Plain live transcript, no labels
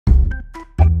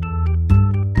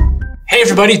Hey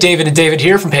everybody, David and David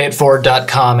here from Payette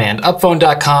and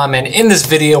Upphone.com, and in this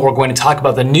video we're going to talk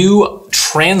about the new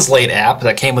Translate app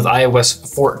that came with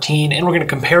iOS 14, and we're going to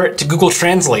compare it to Google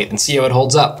Translate and see how it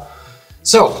holds up.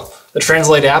 So, the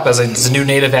Translate app is a new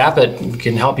native app that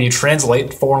can help you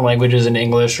translate foreign languages into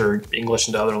English or English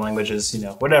into other languages, you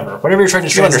know, whatever you're trying to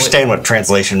translate. You understand what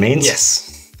translation means?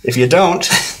 Yes. If you don't,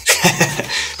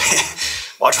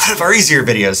 watch one of our easier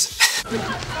videos.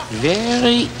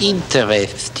 Very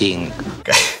interesting.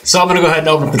 Okay. So I'm going to go ahead and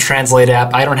open up the Translate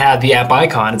app. I don't have the app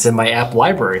icon. It's in my app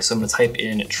library. So I'm going to type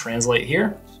in Translate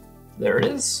here. There it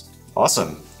is.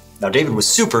 Awesome. Now, David was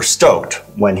super stoked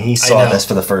when he saw this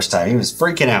for the first time. He was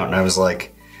freaking out, and I was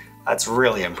like, that's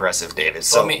really impressive, David.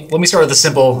 So let me start with a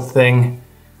simple thing.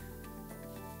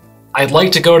 I'd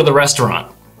like to go to the restaurant.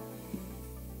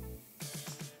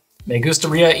 Me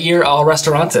gustaría ir al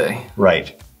restaurante.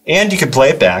 Right. And you can play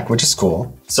it back, which is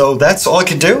cool. So that's all it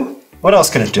can do? What else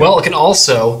can it do? Well, it can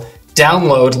also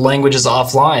download languages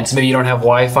offline. So maybe you don't have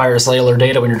Wi-Fi or cellular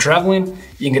data when you're traveling.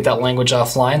 You can get that language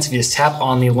offline. So if you just tap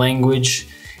on the language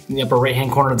in the upper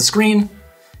right-hand corner of the screen,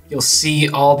 you'll see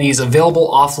all these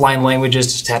available offline languages.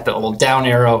 Just tap that little down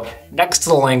arrow next to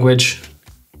the language.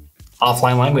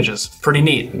 Offline languages. Pretty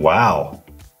neat. Wow.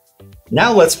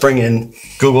 Now let's bring in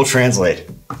Google Translate.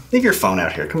 Leave your phone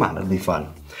out here. Come on, it'll be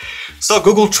fun. So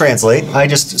Google Translate, I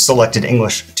just selected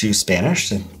English to Spanish.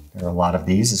 And there are a lot of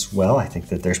these as well. I think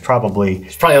that there's probably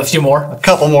a few more. A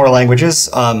couple more languages.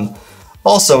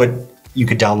 Also, you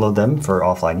could download them for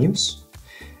offline use.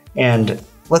 And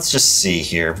let's just see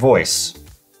here. Voice.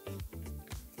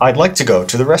 I'd like to go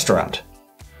to the restaurant.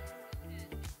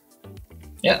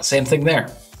 Yeah, same thing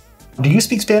there. Do you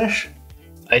speak Spanish?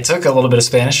 I took a little bit of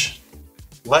Spanish.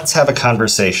 Let's have a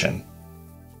conversation.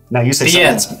 Now you say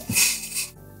something.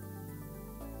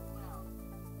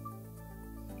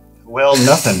 Well,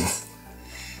 nothing.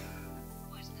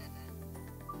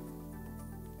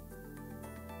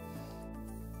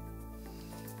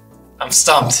 I'm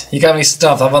stumped. You got me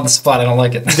stumped. I'm on the spot. I don't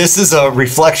like it. This is a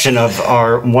reflection of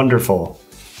our wonderful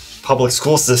public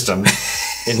school system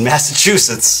in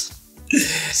Massachusetts.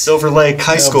 Silver Lake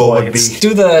High School would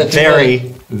be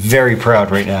very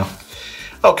proud right now.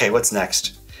 Okay, what's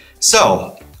next?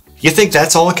 So, you think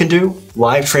that's all it can do?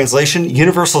 Live translation?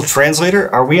 Universal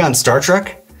translator? Are we on Star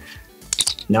Trek?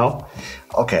 No?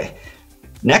 Okay.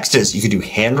 Next is you could do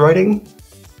handwriting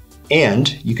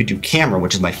and you could do camera,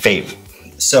 which is my fave.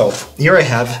 So here I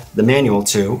have the manual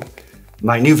to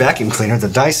my new vacuum cleaner, the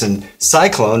Dyson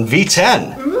Cyclone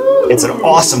V10. Ooh. It's an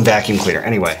awesome vacuum cleaner.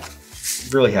 Anyway,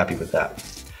 really happy with that.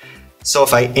 So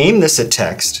if I aim this at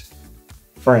text,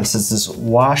 for instance, this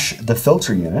wash the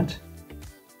filter unit,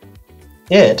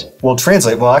 it will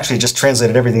translate, well actually just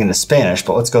translated everything into Spanish,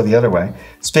 but let's go the other way.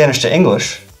 Spanish to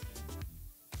English.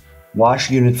 Wash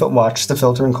the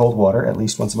filter in cold water at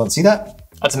least once a month. See that?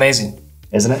 That's amazing.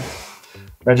 Isn't it?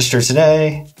 Register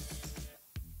today.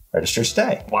 Register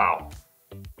today. Wow.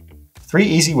 3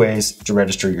 easy ways to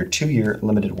register your 2-year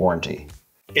limited warranty.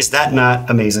 Is that not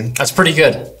amazing? That's pretty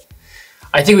good.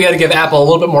 I think we got to give Apple a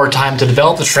little bit more time to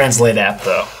develop the Translate app,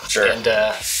 though. Sure. And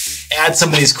add some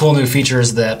of these cool new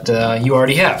features that you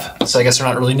already have. So I guess they're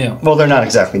not really new. Well, they're not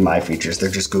exactly my features. They're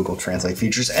just Google Translate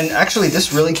features. And actually,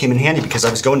 this really came in handy because I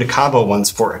was going to Cabo once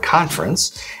for a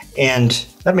conference, and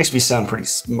that makes me sound pretty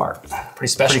smart.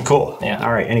 Pretty special. Pretty cool. Yeah.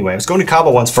 All right, anyway, I was going to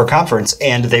Cabo once for a conference,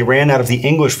 and they ran out of the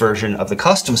English version of the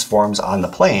customs forms on the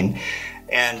plane,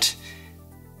 and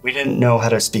we didn't know how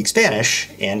to speak Spanish,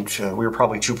 and we were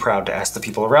probably too proud to ask the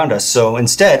people around us. So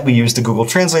instead, we used the Google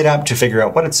Translate app to figure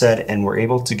out what it said, and we're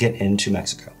able to get into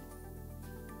Mexico.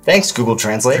 Thanks, Google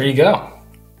Translate. There you go.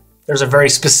 There's a very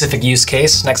specific use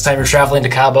case. Next time you're traveling to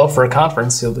Cabo for a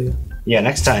conference, you'll be... Yeah,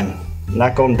 next time. I'm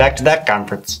not going back to that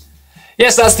conference.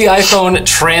 Yes, that's the iPhone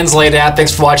Translate app.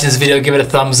 Thanks for watching this video. Give it a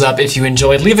thumbs up if you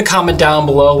enjoyed. Leave a comment down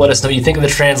below. Let us know what you think of the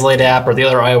Translate app or the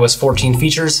other iOS 14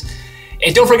 features.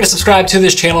 And don't forget to subscribe to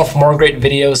this channel for more great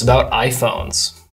videos about iPhones.